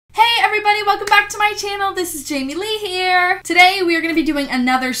Hi, welcome back to my channel. This is Jamie Lee here. Today we are going to be doing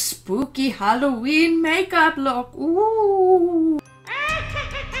another spooky Halloween makeup look. Ooh.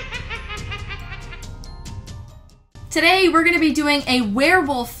 Today we're going to be doing a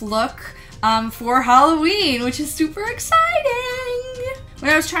werewolf look for Halloween, which is super exciting. When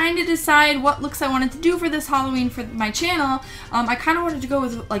I was trying to decide what looks I wanted to do for this Halloween for my channel, I kind of wanted to go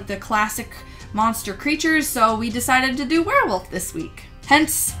with like the classic monster creatures, so we decided to do werewolf this week.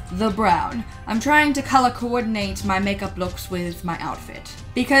 Hence the brown. I'm trying to color coordinate my makeup looks with my outfit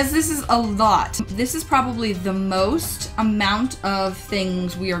because this is a lot. This is probably the most amount of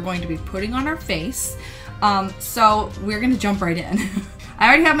things we are going to be putting on our face. So we're gonna jump right in. I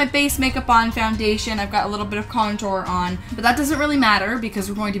already have my base makeup on, foundation, I've got a little bit of contour on, but that doesn't really matter because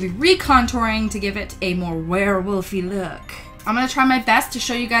we're going to be recontouring to give it a more werewolfy look. I'm going to try my best to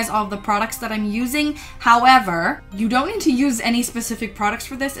show you guys all of the products that I'm using. However, you don't need to use any specific products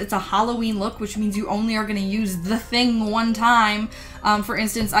for this. It's a Halloween look, which means you only are going to use the thing one time. For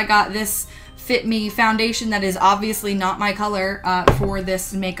instance, I got this Fit Me foundation that is obviously not my color for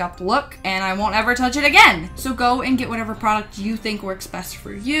this makeup look, and I won't ever touch it again. So go and get whatever product you think works best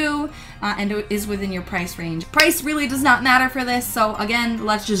for you and is within your price range. Price really does not matter for this, so again,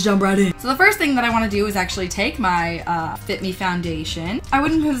 let's just jump right in. So the first thing that I want to do is actually take my Fit Me foundation. I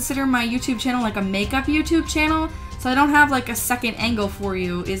wouldn't consider my YouTube channel like a makeup YouTube channel, so I don't have like a second angle for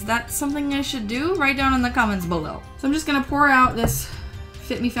you. Is that something I should do? Write down in the comments below. So I'm just gonna pour out this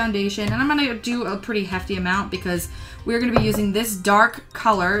Fit Me foundation, and I'm gonna do a pretty hefty amount because we're gonna be using this dark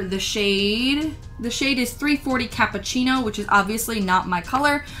color. The shade is 340 Cappuccino, which is obviously not my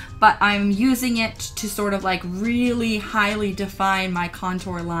color, but I'm using it to sort of like really highly define my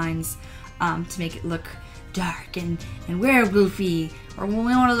contour lines to make it look dark and werewolfy, or when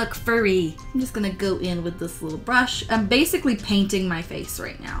we want to look furry. I'm just gonna go in with this little brush. I'm basically painting my face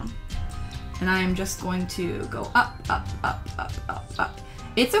right now, and I am just going to go up, up, up, up, up, up.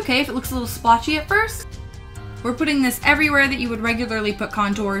 It's okay if it looks a little splotchy at first. We're putting this everywhere that you would regularly put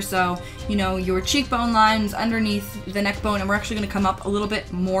contour, so, you know, your cheekbone lines, underneath the neck bone, and we're actually going to come up a little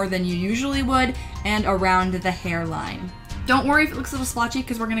bit more than you usually would, and around the hairline. Don't worry if it looks a little splotchy,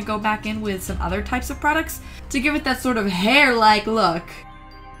 because we're going to go back in with some other types of products to give it that sort of hair-like look.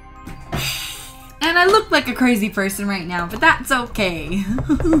 And I look like a crazy person right now, but that's okay.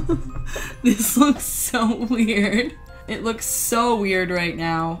 This looks so weird. It looks so weird right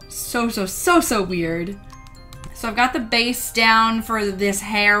now. So weird. So I've got the base down for this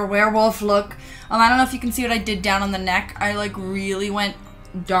hair werewolf look. I don't know if you can see what I did down on the neck. I like really went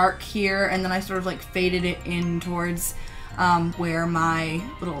dark here, and then I sort of like faded it in towards where my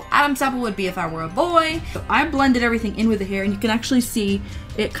little Adam's apple would be if I were a boy. So I blended everything in with the hair, and you can actually see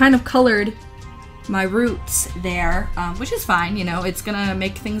it kind of colored my roots there, which is fine, you know, it's gonna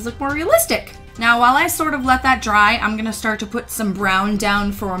make things look more realistic. Now, while I sort of let that dry, I'm gonna start to put some brown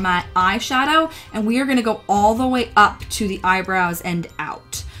down for my eyeshadow, and we are gonna go all the way up to the eyebrows and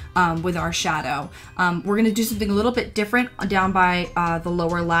out with our shadow. We're gonna do something a little bit different down by the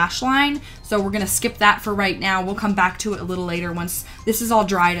lower lash line, so we're gonna skip that for right now. We'll come back to it a little later once this is all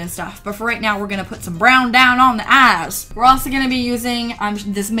dried and stuff, but for right now we're gonna put some brown down on the eyes. We're also gonna be using,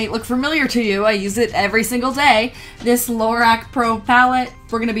 this may look familiar to you, I use it every single day, this Lorac Pro palette.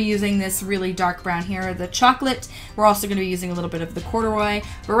 We're gonna be using this really dark brown here, the chocolate. We're also gonna be using a little bit of the corduroy,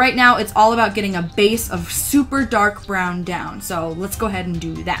 but right now it's all about getting a base of super dark brown down, so let's go ahead and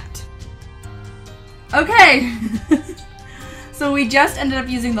do that. Okay. So we just ended up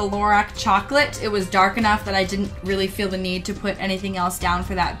using the Lorac chocolate. It was dark enough that I didn't really feel the need to put anything else down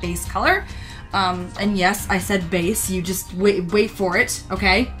for that base color. And yes, I said base, you just wait for it,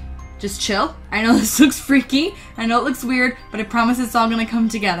 okay? Just chill. I know this looks freaky, I know it looks weird, but I promise it's all gonna come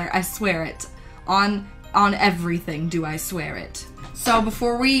together. I swear it. On everything do I swear it. So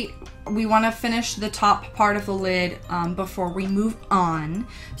before we want to finish the top part of the lid before we move on.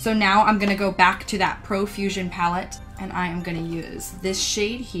 So now I'm gonna go back to that Profusion palette, and I am gonna use this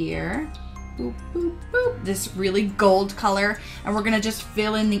shade here. Boop, boop, boop. This really gold color, and we're gonna just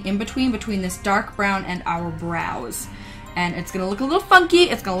fill in the in-between between this dark brown and our brows. And it's gonna look a little funky,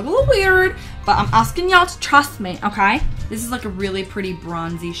 it's gonna look a little weird, but I'm asking y'all to trust me, okay? This is like a really pretty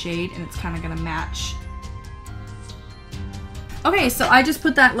bronzy shade, and it's kind of gonna match. Okay, so I just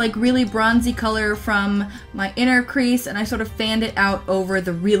put that like really bronzy color from my inner crease, and I sort of fanned it out over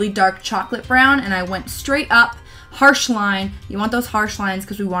the really dark chocolate brown, and I went straight up, harsh line. You want those harsh lines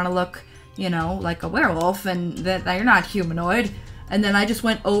because we want to look, you know, like a werewolf, and that you're not humanoid. And then I just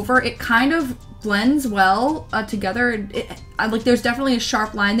went over. It kind of blends well together. Like there's definitely a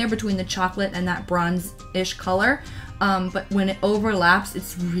sharp line there between the chocolate and that bronze-ish color. but when it overlaps,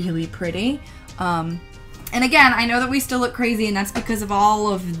 it's really pretty. And again, I know that we still look crazy, and that's because of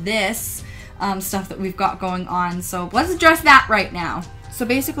all of this stuff that we've got going on. So let's address that right now. So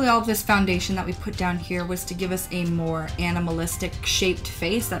basically all of this foundation that we put down here was to give us a more animalistic shaped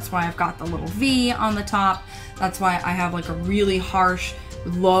face. That's why I've got the little V on the top. That's why I have like a really harsh,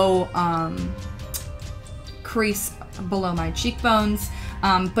 low crease below my cheekbones.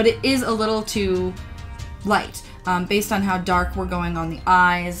 But it is a little too light. Based on how dark we're going on the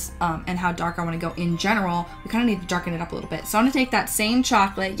eyes and how dark I want to go in general, we kind of need to darken it up a little bit. So I'm going to take that same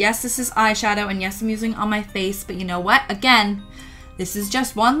chocolate. Yes, this is eyeshadow, and yes, I'm using it on my face, but you know what? Again, this is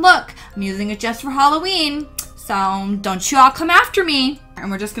just one look. I'm using it just for Halloween, so don't you all come after me.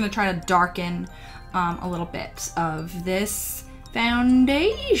 And we're just going to try to darken a little bit of this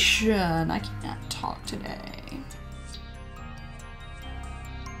foundation. I can't talk today.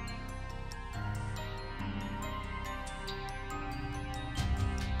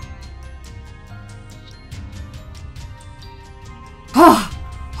 Oh,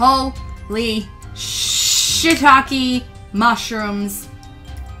 holy shiitake mushrooms.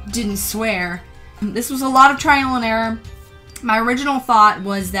 Didn't swear. This was a lot of trial and error. My original thought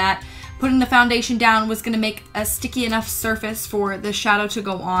was that putting the foundation down was going to make a sticky enough surface for the shadow to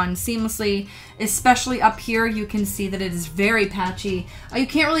go on seamlessly, especially up here. You can see that it is very patchy. You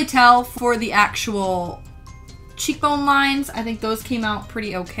can't really tell for the actual cheekbone lines. I think those came out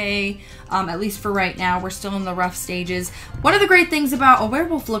pretty okay, at least for right now. We're still in the rough stages. One of the great things about a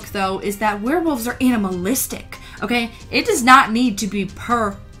werewolf look, though, is that werewolves are animalistic, okay? It does not need to be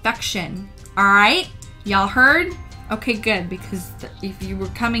perfection, all right? Y'all heard? Okay, good, because if you were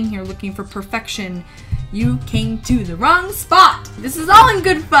coming here looking for perfection, you came to the wrong spot. This is all in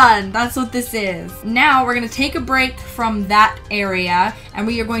good fun. That's what this is. Now we're going to take a break from that area, and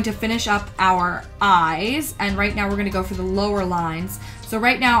we are going to finish up our eyes. And right now we're going to go for the lower lines. So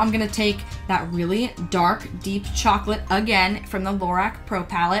right now I'm going to take that really dark, deep chocolate again from the Lorac Pro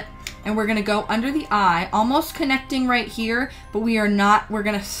Palette, and we're going to go under the eye, almost connecting right here, but we are not. We're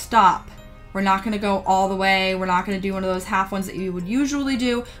going to stop. We're not going to go all the way. We're not going to do one of those half ones that you would usually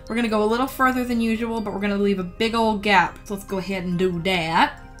do. We're going to go a little further than usual, but we're going to leave a big old gap. So let's go ahead and do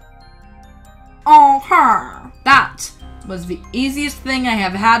that. Oh, that was the easiest thing I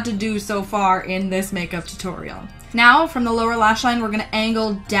have had to do so far in this makeup tutorial. Now, from the lower lash line, we're going to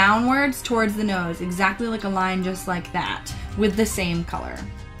angle downwards towards the nose, exactly like a line just like that, with the same color.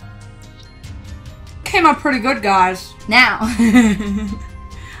 Came out pretty good, guys. Now...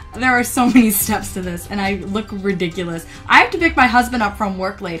 There are so many steps to this, and I look ridiculous. I have to pick my husband up from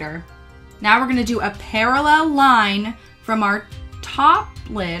work later. Now we're going to do a parallel line from our top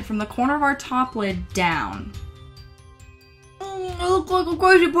lid, from the corner of our top lid down. I look like a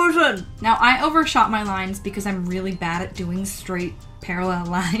crazy person. Now I overshot my lines because I'm really bad at doing straight parallel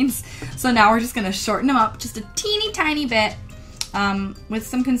lines. So now we're just going to shorten them up just a teeny tiny bit with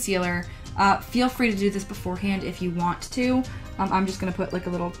some concealer. Feel free to do this beforehand if you want to. I'm just going to put like a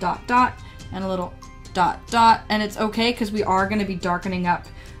little dot dot and a little dot dot, and it's okay because we are going to be darkening up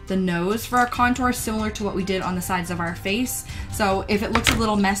the nose for our contour, similar to what we did on the sides of our face. So if it looks a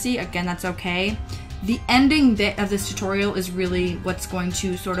little messy, again, that's okay. The ending bit of this tutorial is really what's going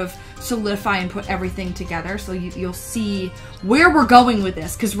to sort of solidify and put everything together, so you'll see where we're going with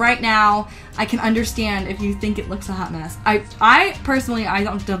this, because right now I can understand if you think it looks a hot mess. I personally, I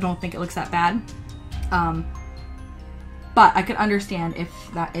don't think it looks that bad. But I could understand if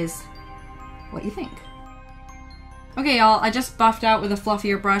that is what you think. Okay, y'all, I just buffed out with a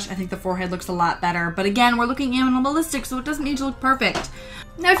fluffier brush. I think the forehead looks a lot better. But again, we're looking animalistic, so it doesn't need to look perfect.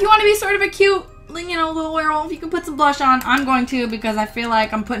 Now, if you want to be sort of a cute, you know, little werewolf, you can put some blush on. I'm going to, because I feel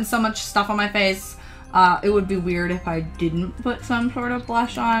like I'm putting so much stuff on my face. It would be weird if I didn't put some sort of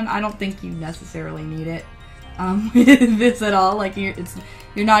blush on. I don't think you necessarily need it with this at all. Like, you're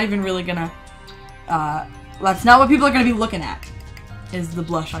not even really gonna... that's not what people are going to be looking at, is the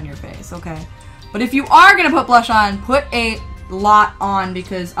blush on your face, okay? But if you are going to put blush on, put a lot on,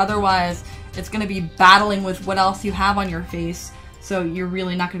 because otherwise it's going to be battling with what else you have on your face, so you're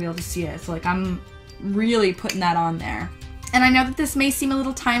really not going to be able to see it. So like, I'm really putting that on there. And I know that this may seem a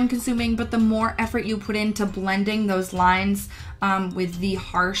little time consuming, but the more effort you put into blending those lines with the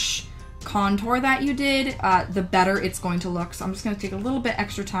harsh contour that you did, the better it's going to look. So I'm just going to take a little bit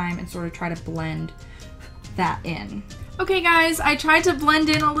extra time and sort of try to blend that in. Okay guys, I tried to blend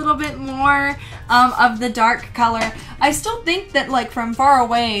in a little bit more of the dark color. I still think that like from far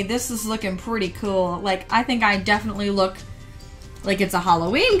away this is looking pretty cool. Like I think I definitely look like it's a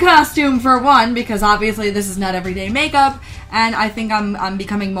Halloween costume for one, because obviously this is not everyday makeup, and I think I'm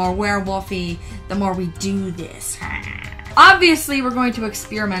becoming more werewolfy the more we do this. Obviously, we're going to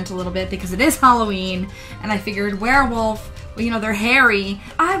experiment a little bit because it is Halloween, and I figured werewolf, well, you know, they're hairy.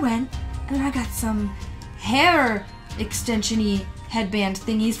 I went and I got some hair extension-y headband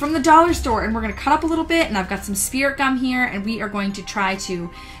thingies from the dollar store, and we're going to cut up a little bit, and I've got some spirit gum here, and we are going to try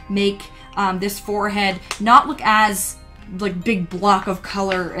to make this forehead not look as like big block of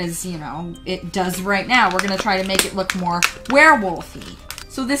color as, you know, it does right now. We're going to try to make it look more werewolfy.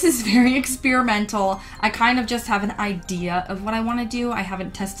 So this is very experimental. I kind of just have an idea of what I want to do. I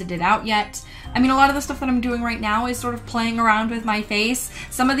haven't tested it out yet. I mean, a lot of the stuff that I'm doing right now is sort of playing around with my face.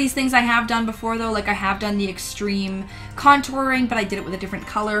 Some of these things I have done before though, like I have done the extreme contouring, but I did it with a different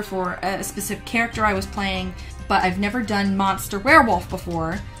color for a specific character I was playing. But I've never done monster werewolf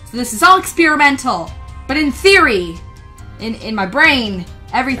before. So this is all experimental. But in theory, in my brain,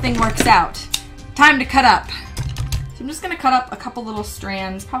 everything works out. Time to cut up. I'm just going to cut up a couple little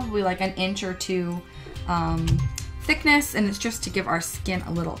strands, probably like an inch or two thickness, and it's just to give our skin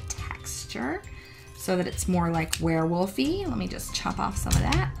a little texture so that it's more like werewolfy. Let me just chop off some of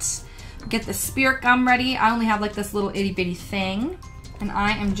that. Get the spirit gum ready. I only have like this little itty bitty thing, and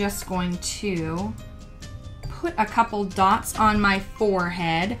I am just going to put a couple dots on my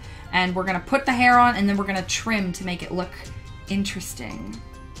forehead, and we're going to put the hair on, and then we're going to trim to make it look interesting.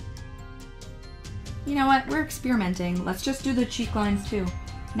 You know what? We're experimenting. Let's just do the cheek lines too.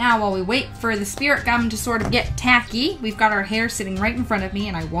 Now, while we wait for the spirit gum to sort of get tacky, we've got our hair sitting right in front of me,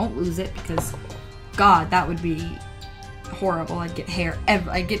 and I won't lose it because, God, that would be horrible. I'd get hair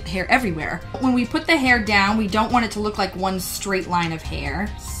everywhere. When we put the hair down, we don't want it to look like one straight line of hair.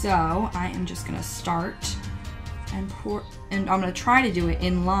 So I am just gonna start and pour, and I'm gonna try to do it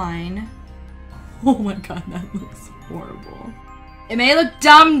in line. Oh my God, that looks horrible. It may look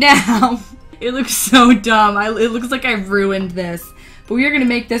dumb now. It looks so dumb. It looks like I ruined this. But we are going to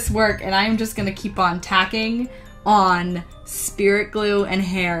make this work, and I am just going to keep on tacking on spirit glue and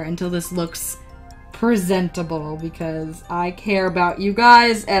hair until this looks presentable, because I care about you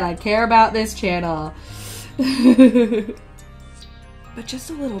guys and I care about this channel. But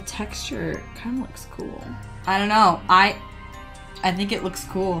just a little texture kind of looks cool. I don't know. I think it looks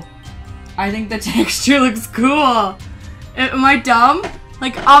cool. I think the texture looks cool. Am I dumb?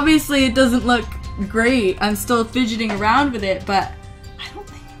 Like, obviously it doesn't look great. I'm still fidgeting around with it, but I don't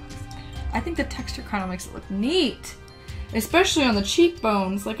think it looks bad. I think the texture kind of makes it look neat. Especially on the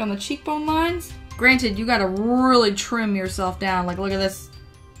cheekbones, like on the cheekbone lines. Granted, you gotta really trim yourself down. Like, look at this.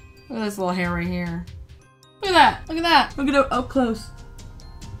 Look at this little hair right here. Look at that. Look at that. Look at it up close.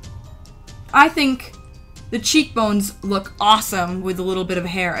 I think the cheekbones look awesome with a little bit of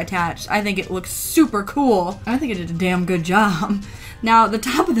hair attached. I think it looks super cool. I think it did a damn good job. Now, the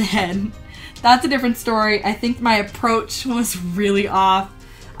top of the head, that's a different story. I think my approach was really off.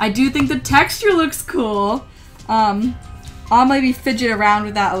 I do think the texture looks cool. I'll maybe fidget around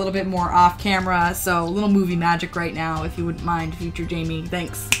with that a little bit more off camera, so a little movie magic right now, if you wouldn't mind, future Jamie.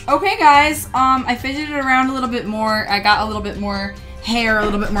 Thanks. Okay, guys, I fidgeted around a little bit more. I got a little bit more hair, a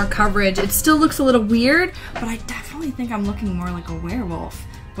little bit more coverage. It still looks a little weird, but I definitely think I'm looking more like a werewolf.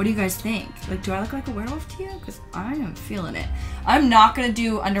 What do you guys think? Like, do I look like a werewolf to you? Because I am feeling it. I'm not going to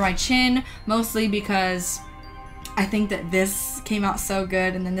do under my chin, mostly because I think that this came out so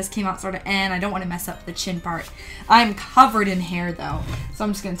good, and then this came out sort of I don't want to mess up the chin part. I'm covered in hair, though, so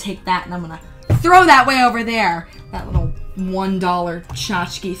I'm just going to take that, and I'm going to throw that way over there. That little $1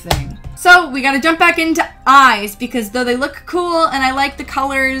 tchotchke thing. So we gotta jump back into eyes, because though they look cool and I like the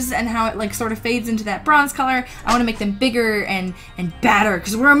colors and how it like sort of fades into that bronze color, I want to make them bigger and badder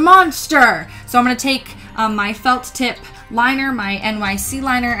because we're a monster. So I'm gonna take my felt tip liner, my NYC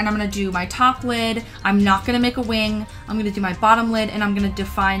liner, and I'm gonna do my top lid. I'm not gonna make a wing. I'm gonna do my bottom lid, and I'm gonna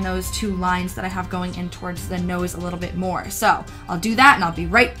define those two lines that I have going in towards the nose a little bit more. So I'll do that and I'll be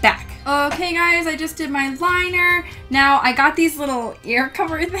right back. Okay guys, I just did my liner. Now I got these little ear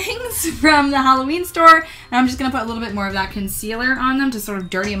cover things from the Halloween store, and I'm just gonna put a little bit more of that concealer on them to sort of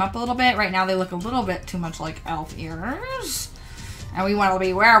dirty them up a little bit. Right now they look a little bit too much like elf ears. And we want to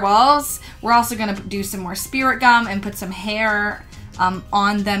be werewolves. We're also going to do some more spirit gum and put some hair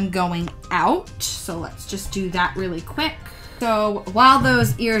on them going out. So let's just do that really quick. So while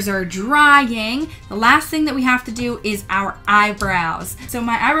those ears are drying, the last thing that we have to do is our eyebrows. So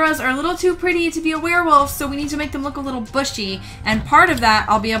my eyebrows are a little too pretty to be a werewolf, so we need to make them look a little bushy. And part of that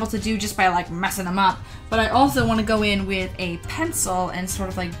I'll be able to do just by like messing them up. But I also want to go in with a pencil and sort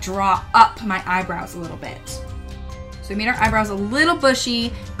of like draw up my eyebrows a little bit. So we made our eyebrows a little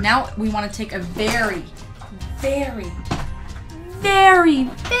bushy. Now we want to take a very, very, very,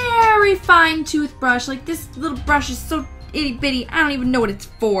 very fine toothbrush. Like, this little brush is so itty bitty, I don't even know what it's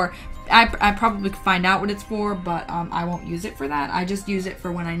for. I probably could find out what it's for, but I won't use it for that. I just use it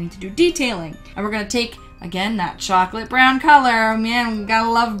for when I need to do detailing. And we're gonna take, again, that chocolate brown color. Man, we gotta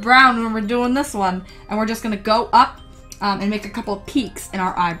love brown when we're doing this one. And we're just gonna go up and make a couple of peaks in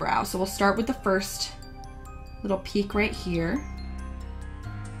our eyebrow. So we'll start with the first little peak right here.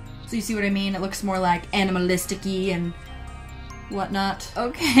 So you see what I mean? It looks more like animalistic-y and whatnot.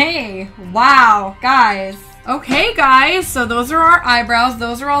 Okay, wow, guys. Okay, guys, so those are our eyebrows.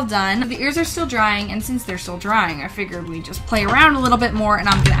 Those are all done. The ears are still drying, and since they're still drying, I figured we'd just play around a little bit more, and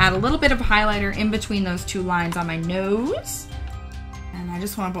I'm gonna add a little bit of highlighter in between those two lines on my nose. And I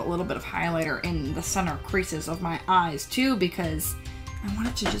just want to put a little bit of highlighter in the center creases of my eyes, too, because I want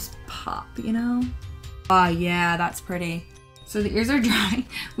it to just pop, you know? Oh, yeah, that's pretty. So the ears are dry.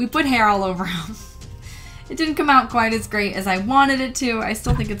 We put hair all over them. It didn't come out quite as great as I wanted it to. I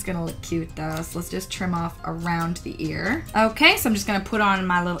still think it's gonna look cute though, so let's just trim off around the ear. Okay, so I'm just gonna put on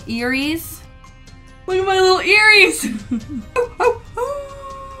my little earies. Look at my little earies!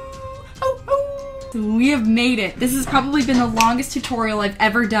 So we have made it. This has probably been the longest tutorial I've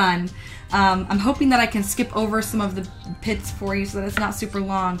ever done. I'm hoping that I can skip over some of the bits for you so that it's not super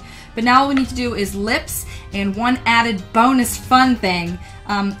long. But now all we need to do is lips and one added bonus fun thing.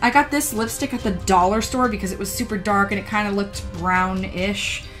 I got this lipstick at the dollar store because it was super dark and it kind of looked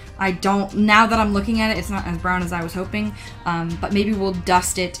brownish. Now that I'm looking at it, it's not as brown as I was hoping, but maybe we'll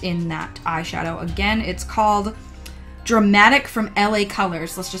dust it in that eyeshadow. Again, it's called Dramatic from LA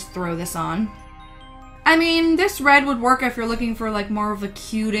Colors. Let's just throw this on. I mean, this red would work if you're looking for like more of a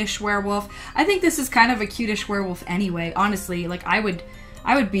cute-ish werewolf. I think this is kind of a cute-ish werewolf anyway, honestly. Like, I would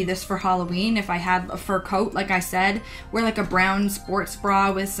be this for Halloween if I had a fur coat, like I said. Wear like a brown sports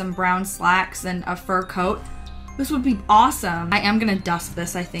bra with some brown slacks and a fur coat. This would be awesome. I am gonna dust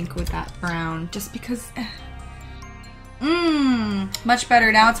this, I think, with that brown, just because... much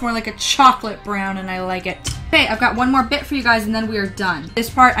better. Now it's more like a chocolate brown and I like it. Okay, I've got one more bit for you guys and then we are done. This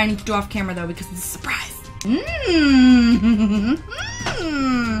part I need to do off camera though because it's a surprise. Ow, ow,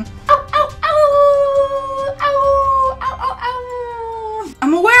 ow, ow, ow, ow, ow.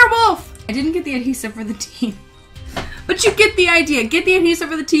 I'm a werewolf! I didn't get the adhesive for the teeth. But you get the idea. Get the adhesive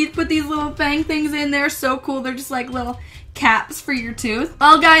for the teeth, put these little fang things in there. So cool. They're just like little caps for your tooth.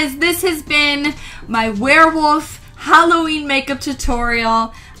 Well, guys, this has been my werewolf Halloween makeup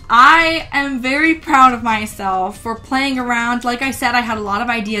tutorial. I am very proud of myself for playing around. Like I said, I had a lot of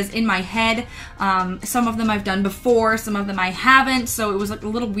ideas in my head. Some of them I've done before, some of them I haven't, so it was like a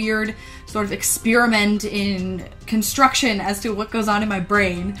little weird sort of experiment in construction as to what goes on in my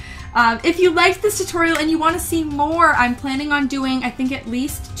brain. If you liked this tutorial and you want to see more, I'm planning on doing, I think, at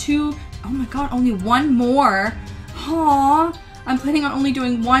least two, oh my god, only one more. Aww. I'm planning on only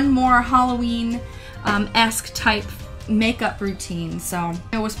doing one more Halloween-esque type makeup routine, so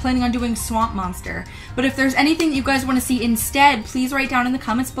I was planning on doing Swamp Monster. But if there's anything you guys want to see instead, please write down in the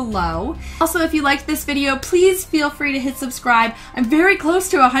comments below. Also, if you liked this video, please feel free to hit subscribe. I'm very close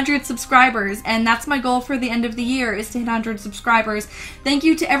to 100 subscribers, and that's my goal for the end of the year, is to hit 100 subscribers. Thank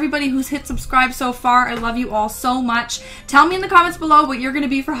you to everybody who's hit subscribe so far. I love you all so much. Tell me in the comments below what you're going to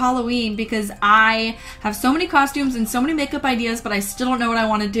be for Halloween, because I have so many costumes and so many makeup ideas, but I still don't know what I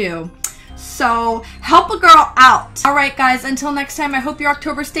want to do. So, help a girl out. Alright guys, until next time, I hope your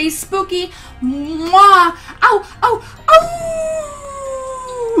October stays spooky. Mwah! Ow! Ow!